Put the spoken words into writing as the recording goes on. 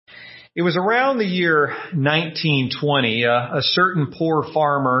It was around the year 1920, a certain poor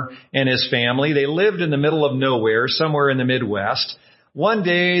farmer and his family, they lived in the middle of nowhere, somewhere in the Midwest. One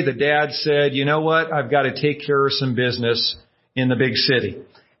day, the dad said, you know what, I've got to take care of some business in the big city.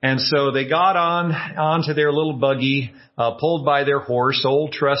 And so they got onto their little buggy, pulled by their horse,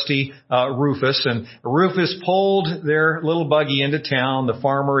 old trusty Rufus. And Rufus pulled their little buggy into town, the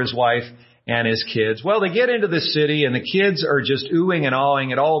farmer, his wife, and his kids. Well, they get into the city and the kids are just oohing and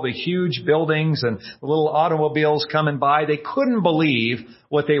awing at all the huge buildings and the little automobiles coming by. They couldn't believe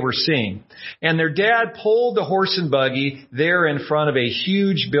what they were seeing. And their dad pulled the horse and buggy there in front of a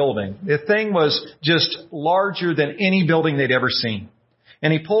huge building. The thing was just larger than any building they'd ever seen.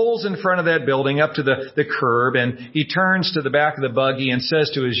 And he pulls in front of that building up to the curb, and he turns to the back of the buggy and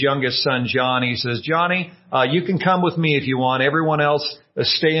says to his youngest son, Johnny, he says, Johnny, you can come with me if you want. Everyone else,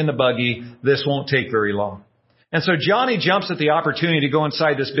 stay in the buggy. This won't take very long. And so Johnny jumps at the opportunity to go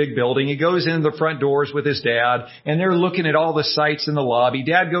inside this big building. He goes into the front doors with his dad, and they're looking at all the sights in the lobby.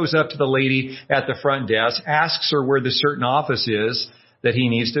 Dad goes up to the lady at the front desk, asks her where the certain office is that he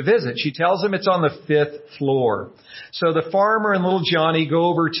needs to visit. She tells him it's on the 5th floor. So the farmer and little Johnny go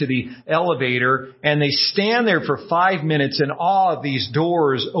over to the elevator and they stand there for 5 minutes in awe of these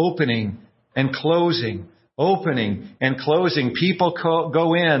doors opening and closing, opening and closing. People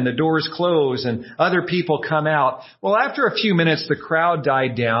go in, the doors close, and other people come out. Well, after a few minutes, the crowd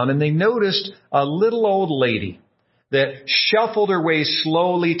died down and they noticed a little old lady that shuffled her way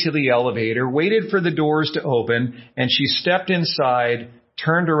slowly to the elevator, waited for the doors to open, and she stepped inside,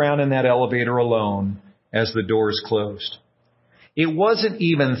 turned around in that elevator alone as the doors closed. It wasn't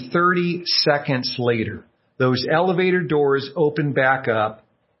even 30 seconds later. Those elevator doors opened back up,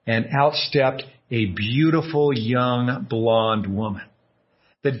 and out stepped a beautiful young blonde woman.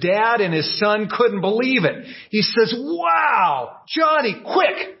 The dad and his son couldn't believe it. He says, wow, Johnny,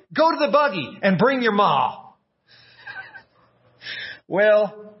 quick, go to the buggy and bring your ma.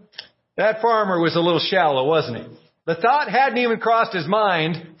 Well, that farmer was a little shallow, wasn't he? The thought hadn't even crossed his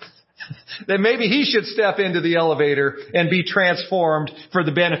mind that maybe he should step into the elevator and be transformed for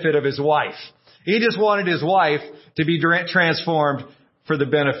the benefit of his wife. He just wanted his wife to be transformed for the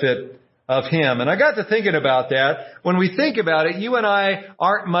benefit of him. And I got to thinking about that. When we think about it, you and I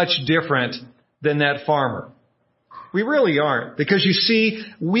aren't much different than that farmer. We really aren't. Because you see,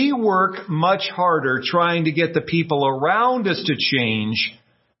 we work much harder trying to get the people around us to change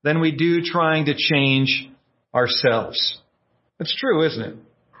than we do trying to change ourselves. It's true, isn't it?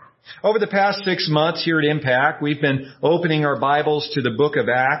 Over the past 6 months here at Impact, we've been opening our Bibles to the book of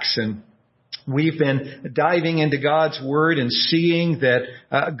Acts, and we've been diving into God's Word and seeing that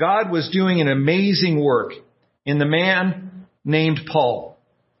God was doing an amazing work in the man named Paul.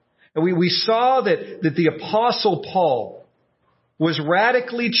 We saw that the Apostle Paul was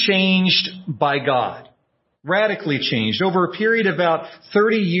radically changed by God. Radically changed. Over a period of about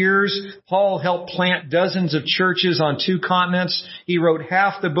 30 years, Paul helped plant dozens of churches on 2 continents. He wrote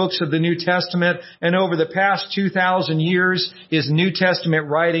half the books of the New Testament, and over the past 2,000 years, his New Testament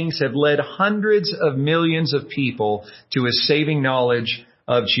writings have led hundreds of millions of people to a saving knowledge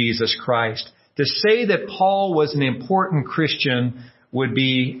of Jesus Christ. To say that Paul was an important Christian would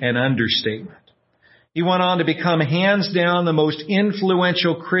be an understatement. He went on to become hands down the most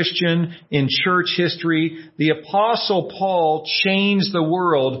influential Christian in church history. The Apostle Paul changed the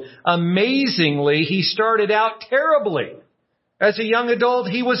world. Amazingly, he started out terribly. As a young adult,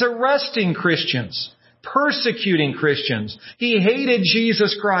 he was arresting Christians, persecuting Christians. He hated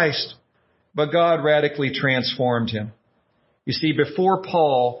Jesus Christ, but God radically transformed him. You see, before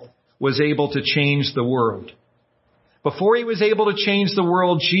Paul was able to change the world, before he was able to change the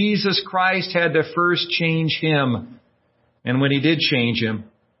world, Jesus Christ had to first change him. And when he did change him,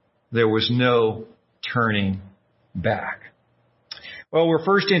 there was no turning back. Well, we're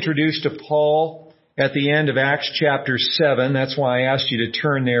first introduced to Paul at the end of Acts chapter 7. That's why I asked you to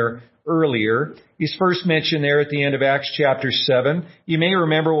turn there earlier. He's first mentioned there at the end of Acts chapter 7. You may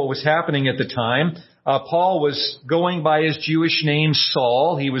remember what was happening at the time. Paul was going by his Jewish name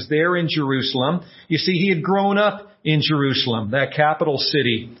Saul. He was there in Jerusalem. You see, he had grown up in Jerusalem, that capital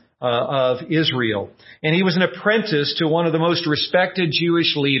city of Israel. And he was an apprentice to one of the most respected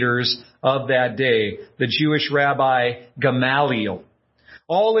Jewish leaders of that day, the Jewish rabbi Gamaliel.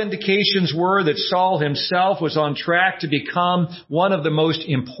 All indications were that Saul himself was on track to become one of the most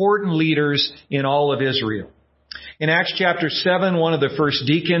important leaders in all of Israel. In Acts chapter 7, one of the first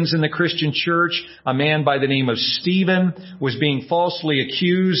deacons in the Christian church, a man by the name of Stephen, was being falsely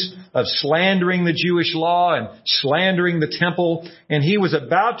accused of slandering the Jewish law and slandering the temple, and he was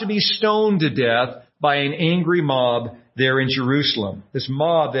about to be stoned to death by an angry mob there in Jerusalem. This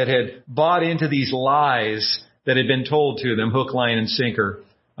mob that had bought into these lies that had been told to them, hook, line, and sinker,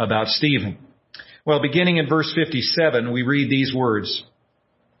 about Stephen. Well, beginning in verse 57, we read these words.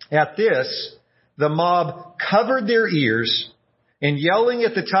 At this, the mob covered their ears, and yelling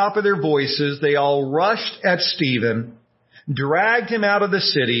at the top of their voices, they all rushed at Stephen, dragged him out of the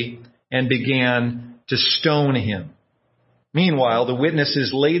city, and began to stone him. Meanwhile, the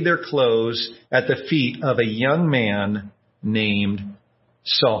witnesses laid their clothes at the feet of a young man named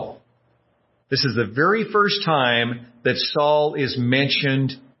Saul. This is the very first time that Saul is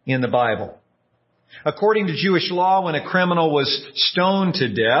mentioned in the Bible. According to Jewish law, when a criminal was stoned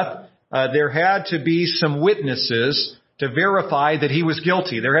to death, there had to be some witnesses to verify that he was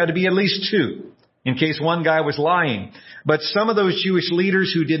guilty. There had to be at least two, in case one guy was lying. But some of those Jewish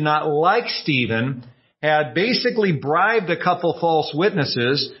leaders who did not like Stephen had basically bribed a couple false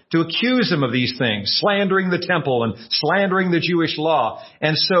witnesses to accuse him of these things, slandering the temple and slandering the Jewish law.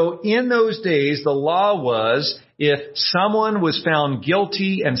 And so in those days, the law was if someone was found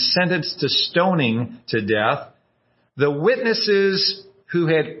guilty and sentenced to stoning to death, the witnesses who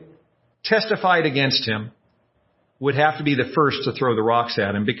had testified against him would have to be the first to throw the rocks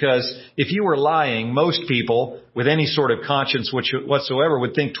at him. Because if you were lying, most people with any sort of conscience whatsoever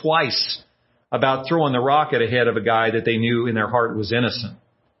would think twice about throwing the rock at the head of a guy that they knew in their heart was innocent.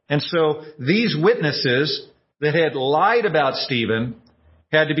 And so these witnesses that had lied about Stephen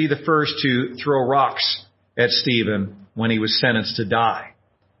had to be the first to throw rocks at Stephen when he was sentenced to die.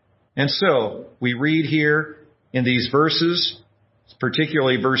 And so we read here in these verses,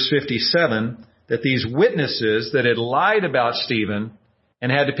 particularly verse 57, that these witnesses that had lied about Stephen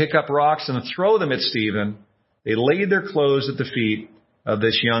and had to pick up rocks and throw them at Stephen, they laid their clothes at the feet of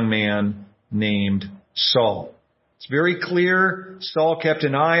this young man named Saul. It's very clear Saul kept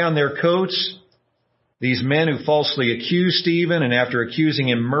an eye on their coats. These men who falsely accused Stephen and after accusing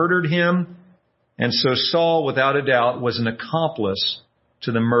him murdered him. And so Saul, without a doubt, was an accomplice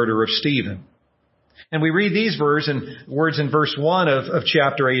to the murder of Stephen. And we read these words in verse 1 of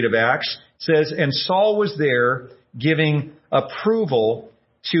chapter 8 of Acts. It says, and Saul was there giving approval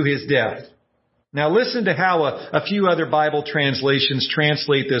to his death. Now listen to how a few other Bible translations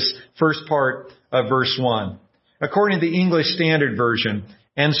translate this first part of verse 1. According to the English Standard Version,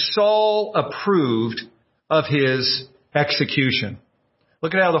 and Saul approved of his execution.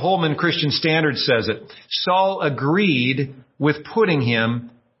 Look at how the Holman Christian Standard says it. Saul agreed with putting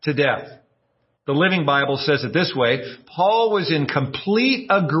him to death. The Living Bible says it this way. Paul was in complete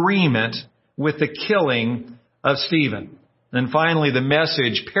agreement with the killing of Stephen. And finally, the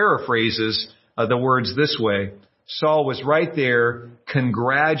Message paraphrases the words this way. Saul was right there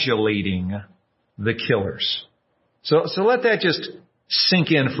congratulating the killers. So let that just sink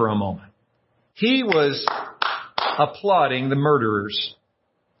in for a moment. He was applauding the murderers.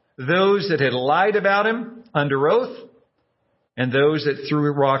 Those that had lied about him under oath and those that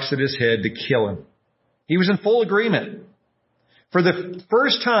threw rocks at his head to kill him. He was in full agreement. For the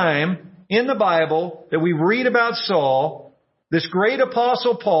first time in the Bible that we read about Saul, this great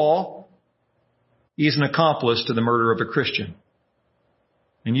apostle Paul, he's an accomplice to the murder of a Christian.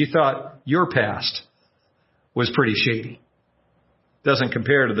 And you thought your past was pretty shady. Doesn't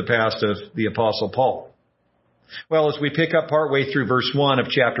compare to the past of the apostle Paul. Well, as we pick up partway through verse 1 of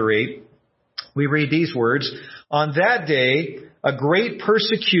chapter 8, we read these words. On that day, a great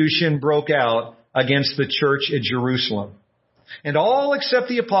persecution broke out against the church at Jerusalem. And all except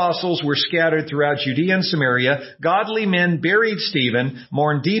the apostles were scattered throughout Judea and Samaria. Godly men buried Stephen,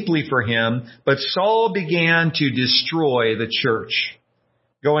 mourned deeply for him, but Saul began to destroy the church.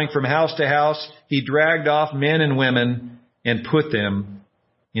 Going from house to house, he dragged off men and women and put them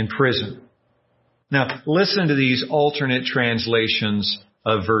in prison. Now, listen to these alternate translations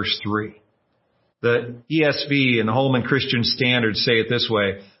of verse 3. The ESV and the Holman Christian Standard say it this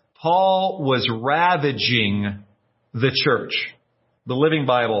way. Paul was ravaging the church. The Living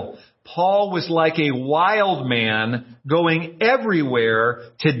Bible. Paul was like a wild man going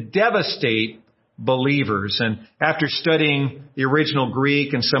everywhere to devastate believers. And after studying the original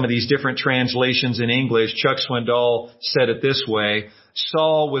Greek and some of these different translations in English, Chuck Swindoll said it this way.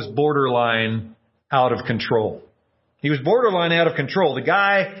 Saul was borderline out of control. He was borderline out of control. The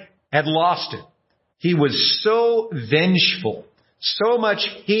guy had lost it. He was so vengeful, so much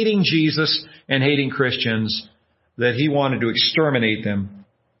hating Jesus and hating Christians that he wanted to exterminate them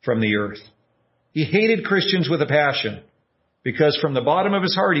from the earth. He hated Christians with a passion because from the bottom of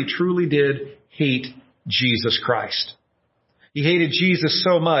his heart, he truly did hate Jesus Christ. He hated Jesus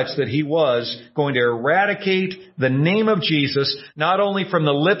so much that he was going to eradicate the name of Jesus, not only from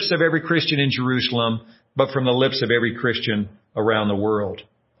the lips of every Christian in Jerusalem, but from the lips of every Christian around the world.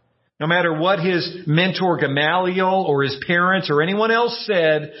 No matter what his mentor Gamaliel or his parents or anyone else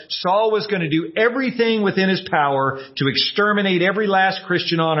said, Saul was going to do everything within his power to exterminate every last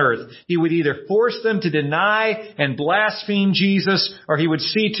Christian on earth. He would either force them to deny and blaspheme Jesus, or he would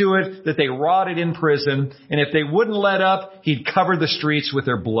see to it that they rotted in prison. And if they wouldn't let up, he'd cover the streets with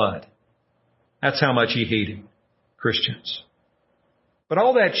their blood. That's how much he hated Christians. But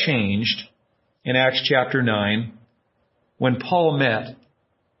all that changed in Acts chapter 9 when Paul met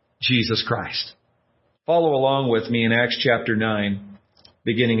Jesus Christ. Follow along with me in Acts chapter 9,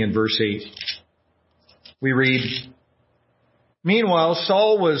 beginning in verse 8. We read, "Meanwhile,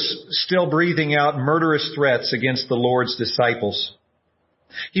 Saul was still breathing out murderous threats against the Lord's disciples.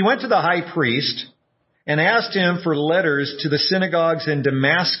 He went to the high priest and asked him for letters to the synagogues in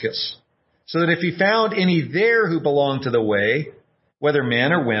Damascus, so that if he found any there who belonged to the way, whether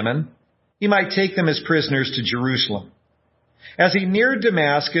men or women, he might take them as prisoners to Jerusalem. As he neared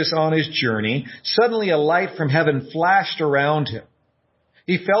Damascus on his journey, suddenly a light from heaven flashed around him.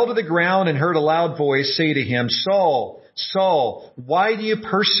 He fell to the ground and heard a loud voice say to him, 'Saul, Saul, why do you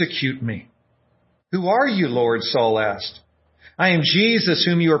persecute me?' 'Who are you, Lord?' Saul asked. 'I am Jesus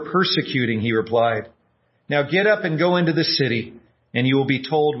whom you are persecuting,' he replied. 'Now get up and go into the city, and you will be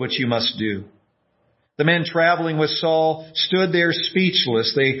told what you must do.' The men traveling with Saul stood there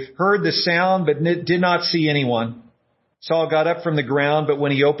speechless. They heard the sound but did not see anyone. Saul got up from the ground, but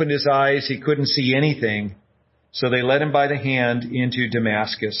when he opened his eyes, he couldn't see anything. So they led him by the hand into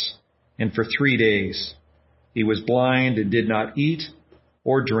Damascus. And for 3 days, he was blind and did not eat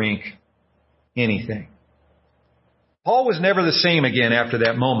or drink anything." Paul was never the same again after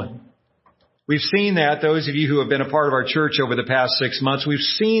that moment. We've seen that, those of you who have been a part of our church over the past 6 months, we've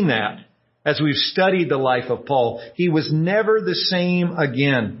seen that as we've studied the life of Paul. He was never the same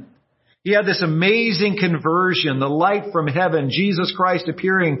again. He had this amazing conversion, the light from heaven, Jesus Christ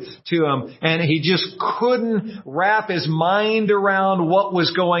appearing to him, and he just couldn't wrap his mind around what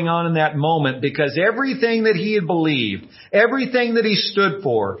was going on in that moment, because everything that he had believed, everything that he stood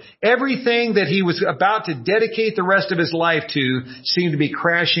for, everything that he was about to dedicate the rest of his life to seemed to be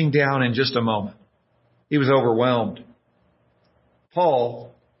crashing down in just a moment. He was overwhelmed.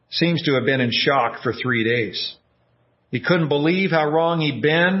 Paul seems to have been in shock for 3 days. He couldn't believe how wrong he'd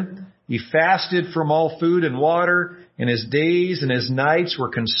been. He fasted from all food and water, and his days and his nights were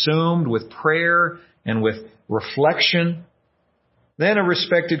consumed with prayer and with reflection. Then a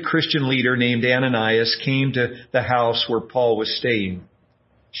respected Christian leader named Ananias came to the house where Paul was staying,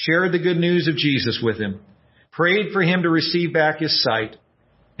 shared the good news of Jesus with him, prayed for him to receive back his sight,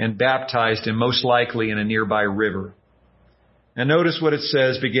 and baptized him, most likely in a nearby river. And notice what it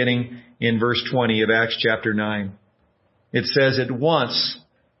says beginning in verse 20 of Acts chapter 9. It says, "At once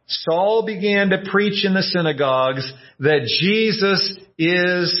Saul began to preach in the synagogues that Jesus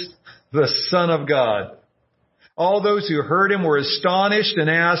is the Son of God. All those who heard him were astonished and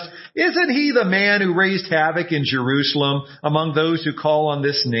asked, 'Isn't he the man who raised havoc in Jerusalem among those who call on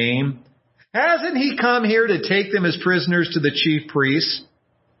this name? Hasn't he come here to take them as prisoners to the chief priests?'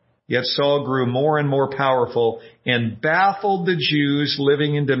 Yet Saul grew more and more powerful and baffled the Jews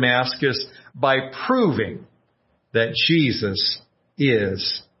living in Damascus by proving that Jesus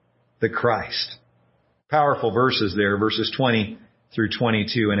is the Christ." Powerful verses there, verses 20 through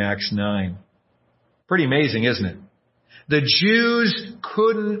 22 in Acts 9. Pretty amazing, isn't it? The Jews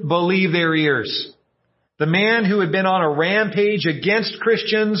couldn't believe their ears. The man who had been on a rampage against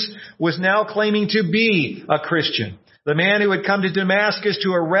Christians was now claiming to be a Christian. The man who had come to Damascus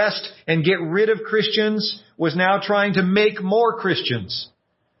to arrest and get rid of Christians was now trying to make more Christians.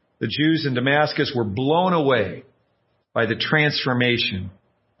 The Jews in Damascus were blown away by the transformation,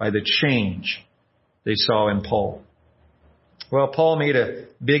 by the change they saw in Paul. Well, Paul made a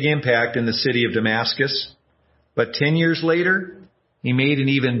big impact in the city of Damascus, but 10 years later, he made an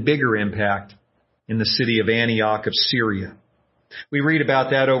even bigger impact in the city of Antioch of Syria. We read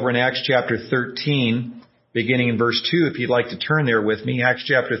about that over in Acts chapter 13, beginning in verse 2, if you'd like to turn there with me. Acts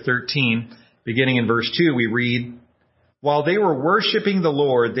chapter 13, beginning in verse 2, we read, "While they were worshiping the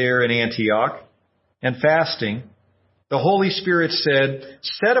Lord there in Antioch and fasting, the Holy Spirit said,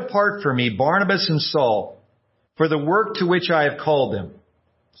 'Set apart for me Barnabas and Saul for the work to which I have called them.'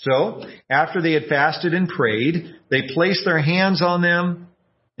 So, after they had fasted and prayed, they placed their hands on them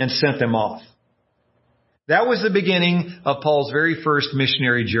and sent them off." That was the beginning of Paul's very first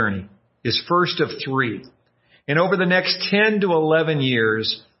missionary journey, his first of 3. And over the next 10 to 11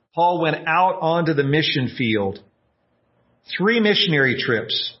 years, Paul went out onto the mission field. 3 missionary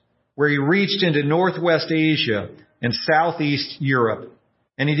trips where he reached into Northwest Asia and Southeast Europe.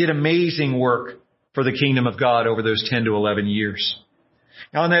 And he did amazing work for the kingdom of God over those 10 to 11 years.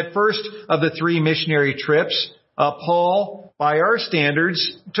 Now, on that first of the 3 missionary trips, Paul, by our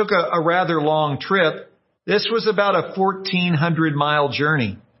standards, took a rather long trip. This was about a 1,400-mile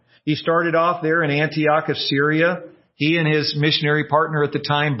journey. He started off there in Antioch of Syria. He and his missionary partner at the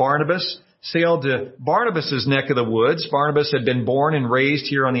time, Barnabas, sailed to Barnabas's neck of the woods. Barnabas had been born and raised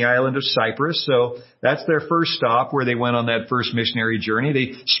here on the island of Cyprus, so that's their first stop where they went on that first missionary journey.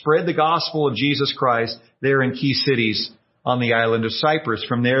 They spread the gospel of Jesus Christ there in key cities on the island of Cyprus.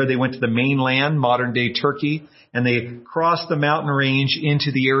 From there, they went to the mainland, modern-day Turkey, and they crossed the mountain range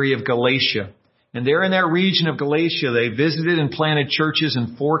into the area of Galatia. And there in that region of Galatia, they visited and planted churches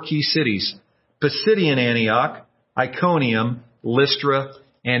in 4 key cities: Pisidian Antioch, Iconium, Lystra,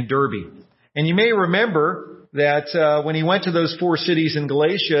 and Derbe. And you may remember that when he went to those 4 cities in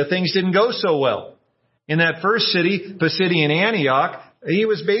Galatia, things didn't go so well. In that first city, Pisidian Antioch, he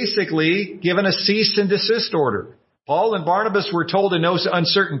was basically given a cease and desist order. Paul and Barnabas were told in no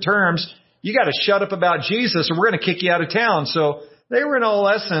uncertain terms, you got to shut up about Jesus or we're going to kick you out of town. So they were in all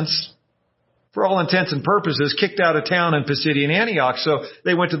essence, for all intents and purposes, kicked out of town in Pisidian Antioch. So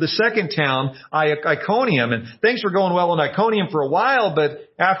they went to the second town, Iconium, and things were going well in Iconium for a while, but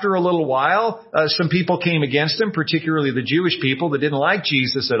after a little while, some people came against them, particularly the Jewish people that didn't like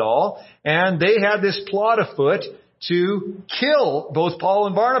Jesus at all, and they had this plot afoot to kill both Paul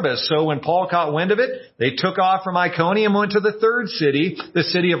and Barnabas. So when Paul caught wind of it, they took off from Iconium and went to the third city, the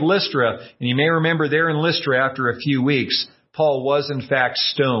city of Lystra. And you may remember there in Lystra, after a few weeks, Paul was in fact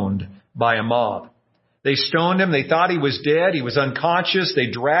stoned by a mob. They stoned him. They thought he was dead. He was unconscious. They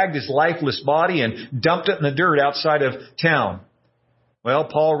dragged his lifeless body and dumped it in the dirt outside of town. Well,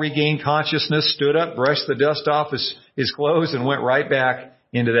 Paul regained consciousness, stood up, brushed the dust off his clothes, and went right back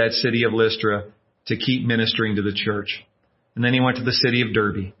into that city of Lystra to keep ministering to the church. And then he went to the city of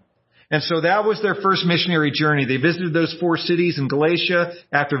Derbe. And so that was their first missionary journey. They visited those 4 cities in Galatia.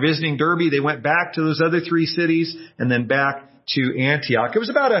 After visiting Derbe, they went back to those other 3 cities and then back to Antioch. It was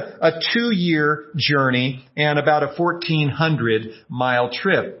about a 2-year journey and about a 1,400-mile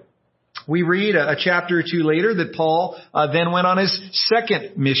trip. We read a chapter or 2 later that Paul then went on his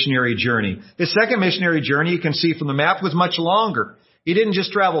second missionary journey. His second missionary journey, you can see from the map, was much longer. He didn't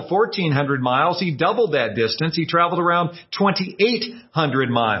just travel 1,400 miles. He doubled that distance. He traveled around 2,800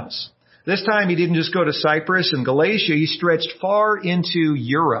 miles. This time he didn't just go to Cyprus and Galatia. He stretched far into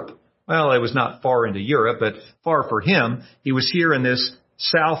Europe. Well, it was not far into Europe, but far for him. He was here in this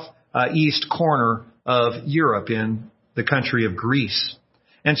southeast corner of Europe in the country of Greece.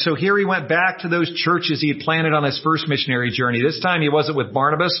 And so here he went back to those churches he had planted on his first missionary journey. This time he wasn't with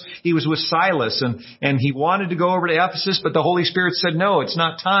Barnabas. He was with Silas. And he wanted to go over to Ephesus, but the Holy Spirit said, no, it's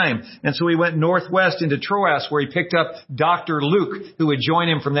not time. And so he went northwest into Troas, where he picked up Dr. Luke, who would join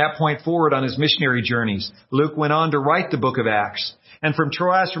him from that point forward on his missionary journeys. Luke went on to write the book of Acts. And from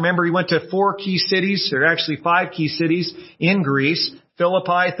Troas, remember, he went to 4 key cities, or actually 5 key cities in Greece: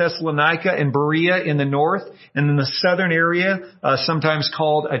 Philippi, Thessalonica, and Berea in the north, and in the southern area, sometimes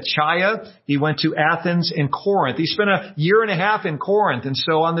called Achaia. He went to Athens and Corinth. He spent a year and a half in Corinth, and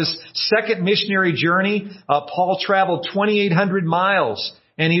so on this second missionary journey, Paul traveled 2,800 miles.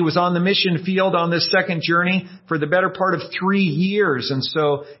 And he was on the mission field on this second journey for the better part of 3 years. And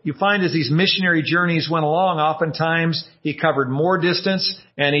so you find as these missionary journeys went along, oftentimes he covered more distance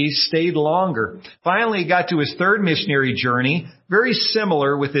and he stayed longer. Finally, he got to his third missionary journey, very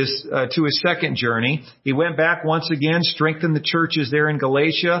similar with his to his second journey. He went back once again, strengthened the churches there in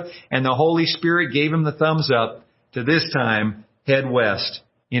Galatia, and the Holy Spirit gave him the thumbs up to this time head west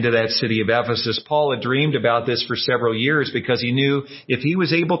into that city of Ephesus. Paul had dreamed about this for several years because he knew if he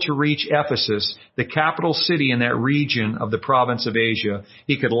was able to reach Ephesus, the capital city in that region of the province of Asia,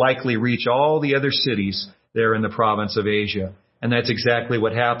 he could likely reach all the other cities there in the province of Asia. And that's exactly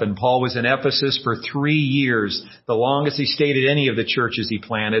what happened. Paul was in Ephesus for 3 years, the longest he stayed at any of the churches he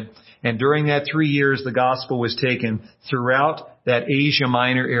planted. And during that 3 years, the gospel was taken throughout that Asia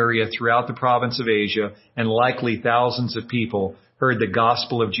Minor area, throughout the province of Asia, and likely thousands of people heard the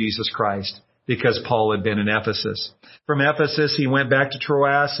gospel of Jesus Christ because Paul had been in Ephesus. From Ephesus, he went back to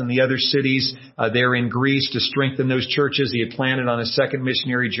Troas and the other cities there in Greece to strengthen those churches he had planted on his second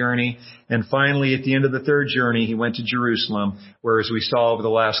missionary journey. And finally, at the end of the third journey, he went to Jerusalem, where, as we saw over the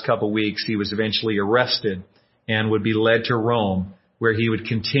last couple of weeks, he was eventually arrested and would be led to Rome, where he would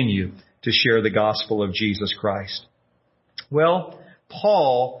continue to share the gospel of Jesus Christ. Well,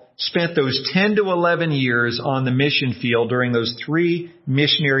 Paul spent those 10 to 11 years on the mission field during those 3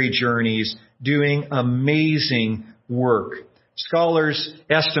 missionary journeys doing amazing work. Scholars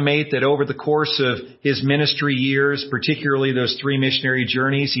estimate that over the course of his ministry years, particularly those 3 missionary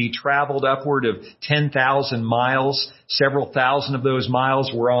journeys, he traveled upward of 10,000 miles. Several thousand of those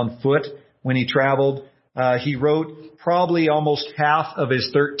miles were on foot when he traveled. He wrote probably almost half of his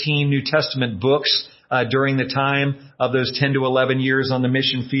 13 New Testament books during the time of those 10 to 11 years on the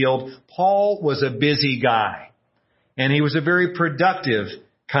mission field. Paul was a busy guy, and he was a very productive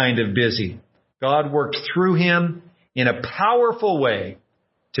kind of busy. God worked through him in a powerful way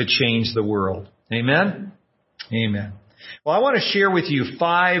to change the world. Amen? Amen. Well, I want to share with you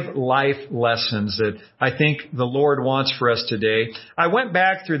 5 life lessons that I think the Lord wants for us today. I went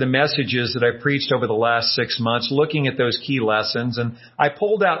back through the messages that I preached over the last 6 months, looking at those key lessons, and I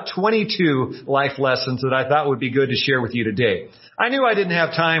pulled out 22 life lessons that I thought would be good to share with you today. I knew I didn't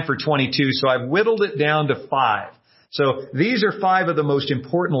have time for 22, so I've whittled it down to 5. So these are 5 of the most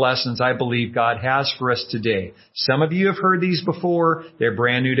important lessons I believe God has for us today. Some of you have heard these before. They're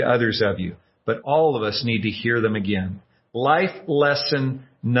brand new to others of you. But all of us need to hear them again. Life lesson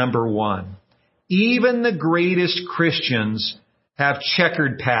number 1. Even the greatest Christians have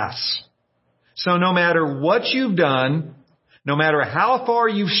checkered paths. So no matter what you've done, no matter how far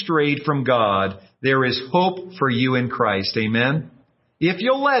you've strayed from God, there is hope for you in Christ. Amen? If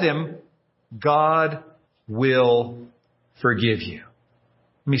you'll let Him, God will forgive you.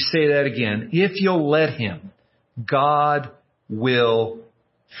 Let me say that again. If you'll let Him, God will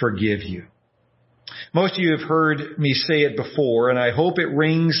forgive you. Most of you have heard me say it before, and I hope it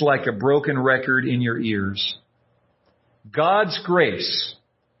rings like a broken record in your ears. God's grace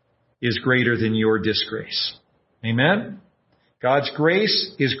is greater than your disgrace. Amen? God's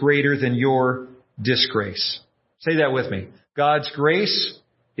grace is greater than your disgrace. Say that with me. God's grace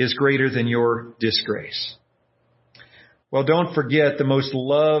is greater than your disgrace. Well, don't forget the most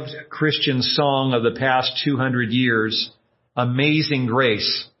loved Christian song of the past 200 years, Amazing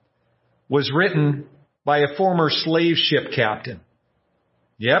Grace, was written by a former slave ship captain.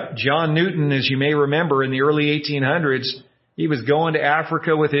 Yep, John Newton, as you may remember, in the early 1800s, he was going to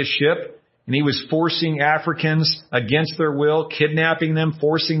Africa with his ship, and he was forcing Africans against their will, kidnapping them,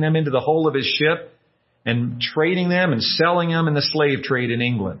 forcing them into the hull of his ship, and trading them and selling them in the slave trade in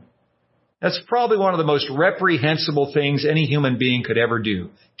England. That's probably one of the most reprehensible things any human being could ever do.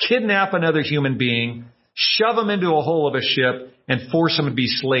 Kidnap another human being, shove them into a hull of a ship, and force them to be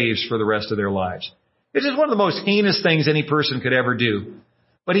slaves for the rest of their lives. It's just one of the most heinous things any person could ever do.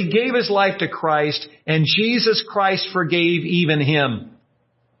 But he gave his life to Christ, and Jesus Christ forgave even him.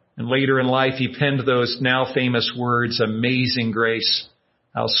 And later in life, he penned those now famous words, Amazing grace,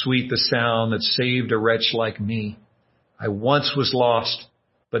 how sweet the sound that saved a wretch like me. I once was lost,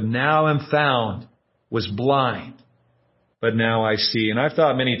 but now am found, was blind, but now I see. And I've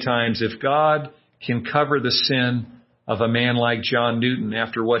thought many times, if God can cover the sin of a man like John Newton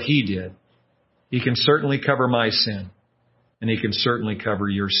after what he did, He can certainly cover my sin, and He can certainly cover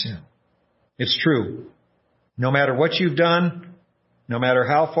your sin. It's true. No matter what you've done, no matter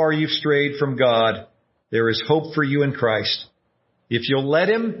how far you've strayed from God, there is hope for you in Christ. If you'll let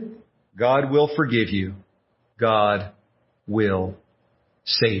Him, God will forgive you. God will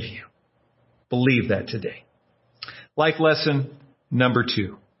save you. Believe that today. Life lesson number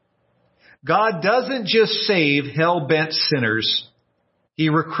 2. God doesn't just save hell-bent sinners. He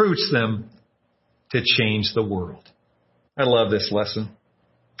recruits them to change the world. I love this lesson.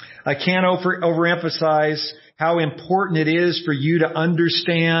 I can't overemphasize how important it is for you to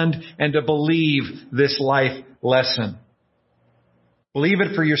understand and to believe this life lesson. Believe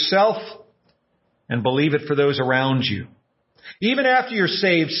it for yourself and believe it for those around you. Even after you're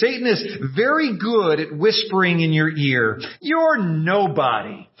saved, Satan is very good at whispering in your ear, you're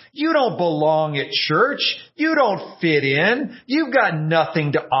nobody. You don't belong at church. You don't fit in. You've got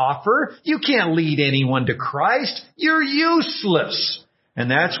nothing to offer. You can't lead anyone to Christ. You're useless.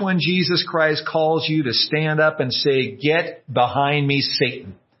 And that's when Jesus Christ calls you to stand up and say, get behind me,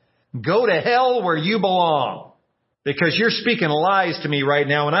 Satan. Go to hell where you belong. Because you're speaking lies to me right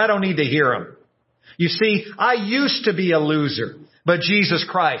now and I don't need to hear them. You see, I used to be a loser, but Jesus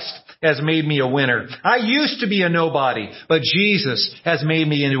Christ has made me a winner. I used to be a nobody, but Jesus has made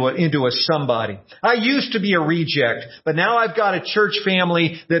me into a somebody. I used to be a reject, but now I've got a church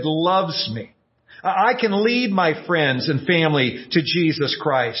family that loves me. I can lead my friends and family to Jesus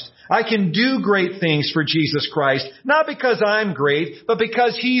Christ. I can do great things for Jesus Christ, not because I'm great, but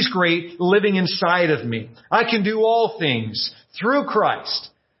because He's great living inside of me. I can do all things through Christ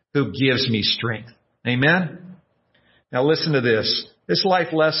who gives me strength. Amen? Now listen to this. This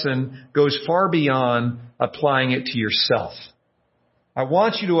life lesson goes far beyond applying it to yourself. I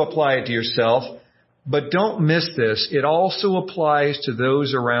want you to apply it to yourself, But don't miss this. It also applies to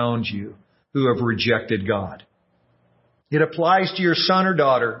those around you who have rejected God. It applies to your son or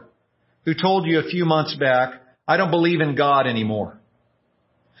daughter who told you a few months back, I don't believe in God anymore.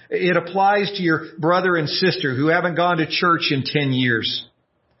 It applies to your brother and sister who haven't gone to church in 10 years.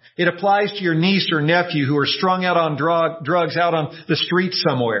 It applies to your niece or nephew who are strung out on drugs out on the street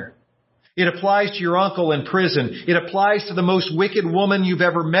somewhere. It applies to your uncle in prison. It applies to the most wicked woman you've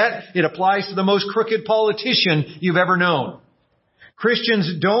ever met. It applies to the most crooked politician you've ever known.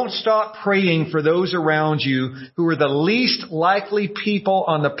 Christians, don't stop praying for those around you who are the least likely people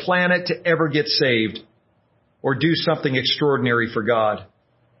on the planet to ever get saved or do something extraordinary for God.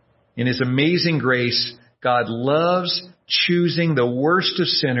 In His amazing grace, God loves choosing the worst of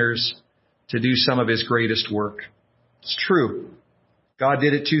sinners to do some of His greatest work. It's true. God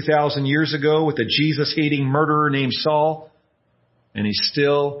did it 2,000 years ago with a Jesus-hating murderer named Saul, and He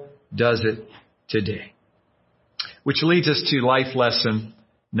still does it today. Which leads us to life lesson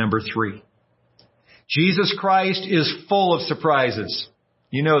number 3. Jesus Christ is full of surprises.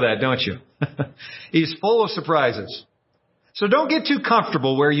 You know that, don't you? He's full of surprises. So don't get too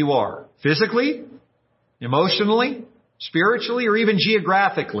comfortable where you are, physically, emotionally, spiritually, or even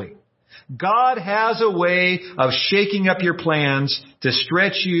geographically. God has a way of shaking up your plans to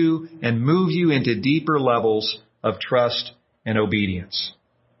stretch you and move you into deeper levels of trust and obedience.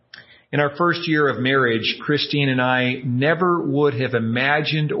 In our first year of marriage, Christine and I never would have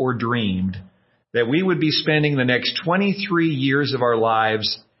imagined or dreamed that we would be spending the next 23 years of our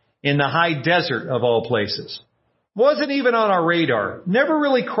lives in the high desert of all places. Wasn't even on our radar. Never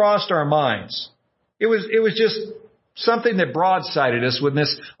really crossed our minds. It was just something that broadsided us when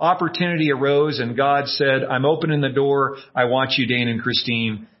this opportunity arose and God said, I'm opening the door. I want you, Dane and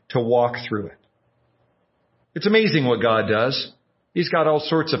Christine, to walk through it. It's amazing what God does. He's got all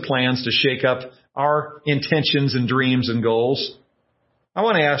sorts of plans to shake up our intentions and dreams and goals. I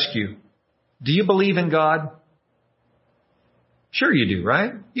want to ask you, do you believe in God? Sure you do,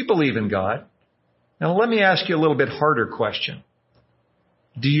 right? You believe in God. Now let me ask you a little bit harder question.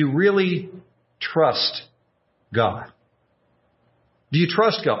 Do you really trust God? Do you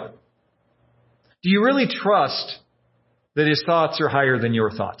trust God? Do you really trust that His thoughts are higher than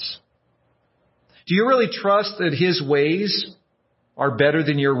your thoughts? Do you really trust that His ways are better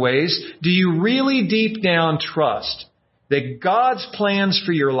than your ways? Do you really deep down trust that God's plans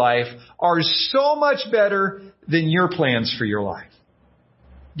for your life are so much better than your plans for your life?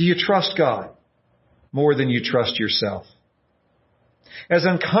 Do you trust God more than you trust yourself? As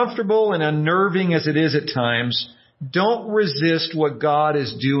uncomfortable and unnerving as it is at times, don't resist what God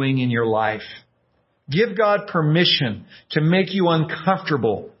is doing in your life. Give God permission to make you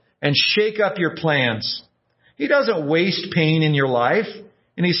uncomfortable and shake up your plans. He doesn't waste pain in your life,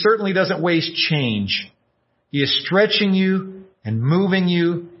 and He certainly doesn't waste change. He is stretching you and moving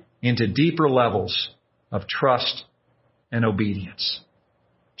you into deeper levels of trust and obedience.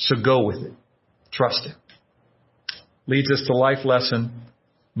 So go with it. Trust Him. Leads us to life lesson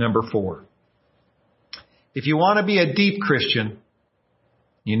number 4. If you want to be a deep Christian,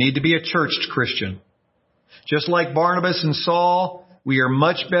 you need to be a churched Christian. Just like Barnabas and Saul, we are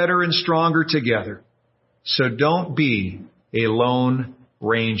much better and stronger together. So don't be a lone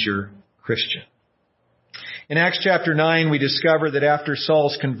ranger Christian. In Acts chapter 9, we discover that after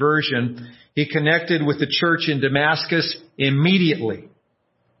Saul's conversion, he connected with the church in Damascus immediately.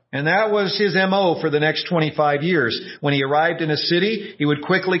 And that was his MO for the next 25 years. When he arrived in a city, he would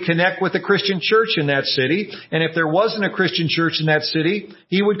quickly connect with the Christian church in that city. And if there wasn't a Christian church in that city,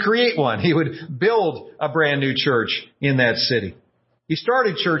 he would create one. He would build a brand new church in that city. He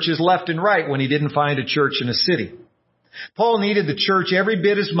started churches left and right when he didn't find a church in a city. Paul needed the church every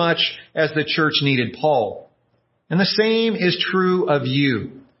bit as much as the church needed Paul. And the same is true of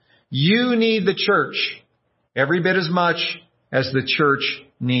you. You need the church every bit as much as the church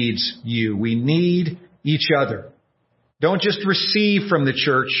needs you. We need each other. Don't just receive from the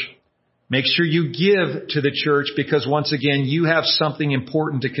church. Make sure you give to the church because once again, you have something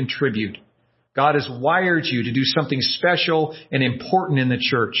important to contribute. God has wired you to do something special and important in the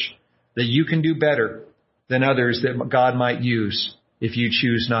church that you can do better than others that God might use if you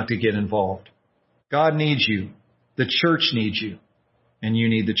choose not to get involved. God needs you. The church needs you. And you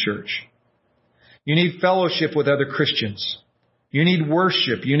need the church. You need fellowship with other Christians. You need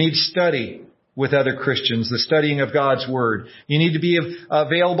worship. You need study with other Christians, the studying of God's Word. You need to be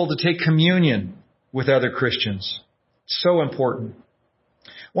available to take communion with other Christians. So important.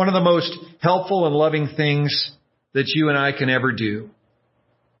 One of the most helpful and loving things that you and I can ever do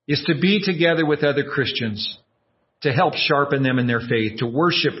is to be together with other Christians to help sharpen them in their faith, to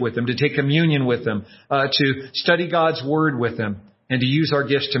worship with them, to take communion with them, to study God's Word with them, and to use our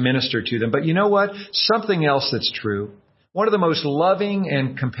gifts to minister to them. But you know what? Something else that's true. One of the most loving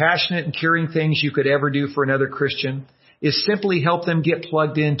and compassionate and caring things you could ever do for another Christian is simply help them get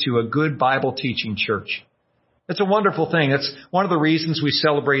plugged into a good Bible teaching church. It's a wonderful thing. That's one of the reasons we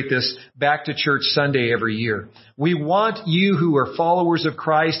celebrate this Back to Church Sunday every year. We want you who are followers of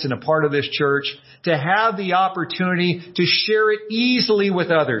Christ and a part of this church to have the opportunity to share it easily with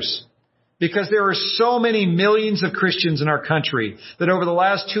others. Because there are so many millions of Christians in our country that over the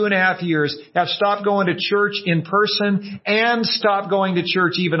last 2.5 years have stopped going to church in person and stopped going to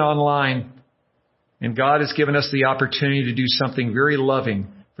church even online. And God has given us the opportunity to do something very loving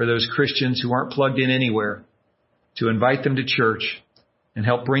for those Christians who aren't plugged in anywhere, to invite them to church and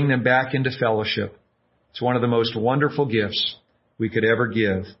help bring them back into fellowship. It's one of the most wonderful gifts we could ever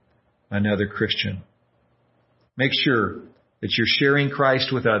give another Christian. Make sure that you're sharing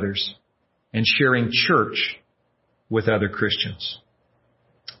Christ with others and sharing church with other Christians.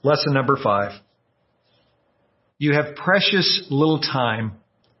 Lesson number 5. You have precious little time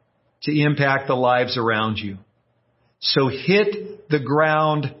to impact the lives around you. So hit the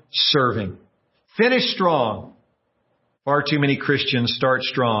ground serving. Finish strong. Far too many Christians start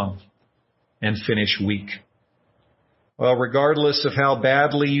strong and finish weak. Well, regardless of how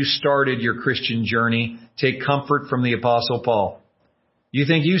badly you started your Christian journey, take comfort from the Apostle Paul. You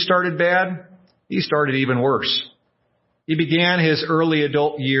think you started bad? He started even worse. He began his early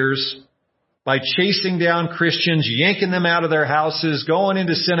adult years by chasing down Christians, yanking them out of their houses, going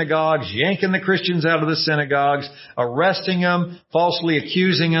into synagogues, yanking the Christians out of the synagogues, arresting them, falsely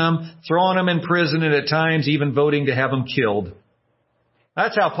accusing them, throwing them in prison, and at times even voting to have them killed.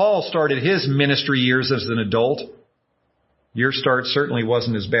 That's how Paul started his ministry years as an adult. Your start certainly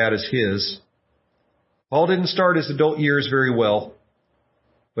wasn't as bad as his. Paul didn't start his adult years very well,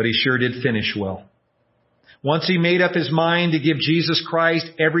 but he sure did finish well. Once he made up his mind to give Jesus Christ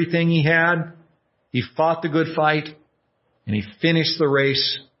everything he had, he fought the good fight, and he finished the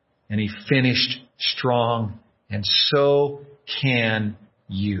race, and he finished strong, and so can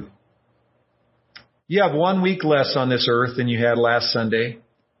you. You have 1 week less on this earth than you had last Sunday,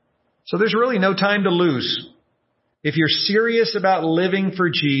 so there's really no time to lose. If you're serious about living for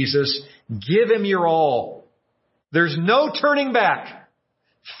Jesus, give Him your all. There's no turning back.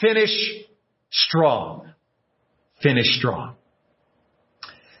 Finish strong. Finish strong.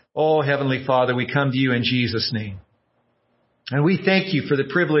 Oh, Heavenly Father, we come to you in Jesus' name. And we thank you for the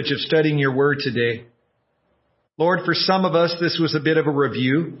privilege of studying your word today. Lord, for some of us, this was a bit of a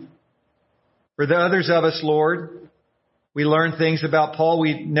review. For the others of us, Lord, we learned things about Paul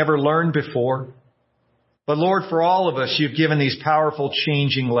we never learned before. But Lord, for all of us, you've given these powerful,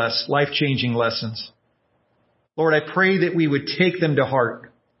 life-changing lessons. Lord, I pray that we would take them to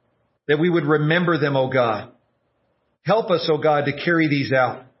heart, that we would remember them, O God. Help us, O God, to carry these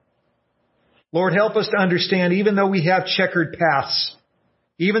out. Lord, help us to understand, even though we have checkered paths,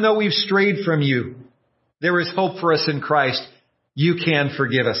 even though we've strayed from you, there is hope for us in Christ. You can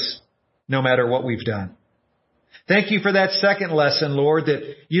forgive us, no matter what we've done. Thank you for that second lesson, Lord,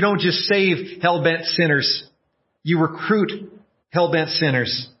 that you don't just save hell-bent sinners. You recruit hell-bent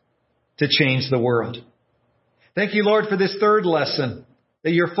sinners to change the world. Thank you, Lord, for this third lesson,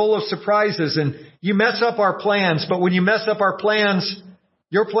 that you're full of surprises and you mess up our plans. But when you mess up our plans,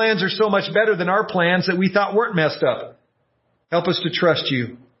 your plans are so much better than our plans that we thought weren't messed up. Help us to trust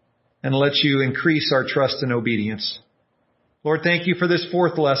you and let you increase our trust and obedience. Lord, thank you for this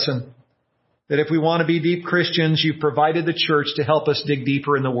fourth lesson, that if we want to be deep Christians, you've provided the church to help us dig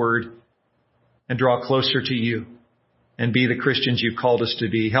deeper in the Word and draw closer to you and be the Christians you've called us to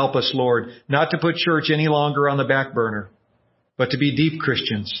be. Help us, Lord, not to put church any longer on the back burner, but to be deep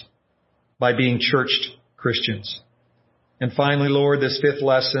Christians by being churched Christians. And finally, Lord, this fifth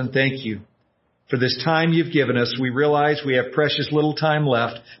lesson, thank you for this time you've given us. We realize we have precious little time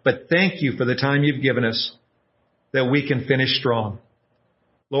left, but thank you for the time you've given us that we can finish strong.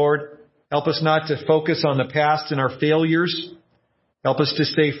 Lord, help us not to focus on the past and our failures. Help us to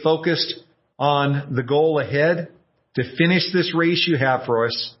stay focused on the goal ahead, to finish this race you have for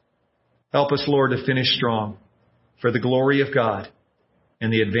us. Help us, Lord, to finish strong for the glory of God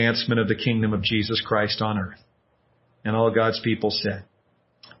and the advancement of the kingdom of Jesus Christ on earth. And all God's people said,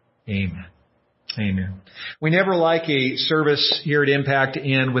 amen. Amen. We never like a service here at Impact to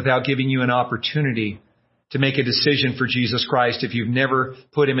end without giving you an opportunity to make a decision for Jesus Christ if you've never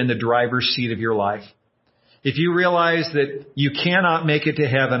put Him in the driver's seat of your life. If you realize that you cannot make it to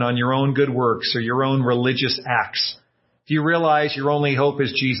heaven on your own good works or your own religious acts, if you realize your only hope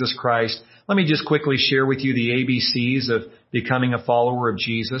is Jesus Christ, Let me just quickly share with you the ABCs of becoming a follower of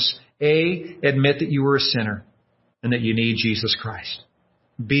Jesus. A, admit that you were a sinner and that you need Jesus Christ.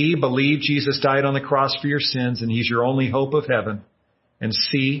 B, believe Jesus died on the cross for your sins and He's your only hope of heaven. And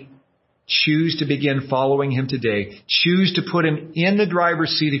C, choose to begin following Him today. Choose to put Him in the driver's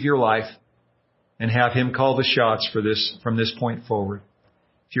seat of your life and have Him call the shots from this point forward.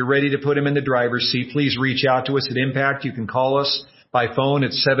 If you're ready to put Him in the driver's seat, please reach out to us at Impact. You can call us by phone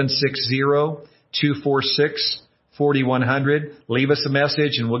at 760-246-4100. Leave us a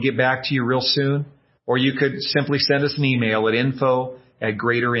message and we'll get back to you real soon. Or you could simply send us an email at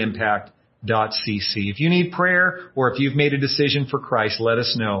info@greaterimpact.cc. If you need prayer or if you've made a decision for Christ, let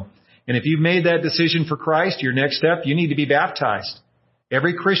us know. And if you've made that decision for Christ, your next step, you need to be baptized.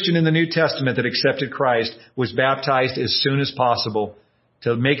 Every Christian in the New Testament that accepted Christ was baptized as soon as possible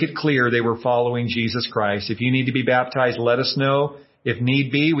to make it clear they were following Jesus Christ. If you need to be baptized, let us know. If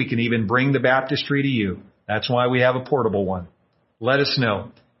need be, we can even bring the baptistry to you. That's why we have a portable one. Let us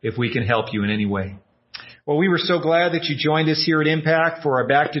know if we can help you in any way. Well, we were so glad that you joined us here at Impact for our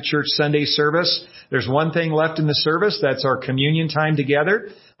Back to Church Sunday service. There's one thing left in the service. That's our communion time together.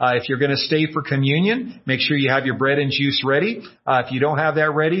 If you're going to stay for communion, make sure you have your bread and juice ready. If you don't have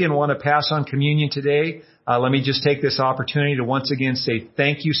that ready and want to pass on communion today, let me just take this opportunity to once again say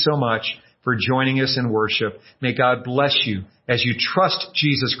thank you so much for joining us in worship. May God bless you as you trust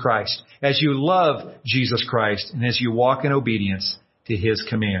Jesus Christ, as you love Jesus Christ, and as you walk in obedience to His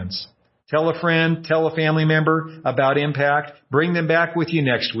commands. Tell a friend, tell a family member about Impact. Bring them back with you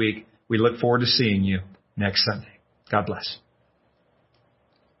next week. We look forward to seeing you next Sunday. God bless.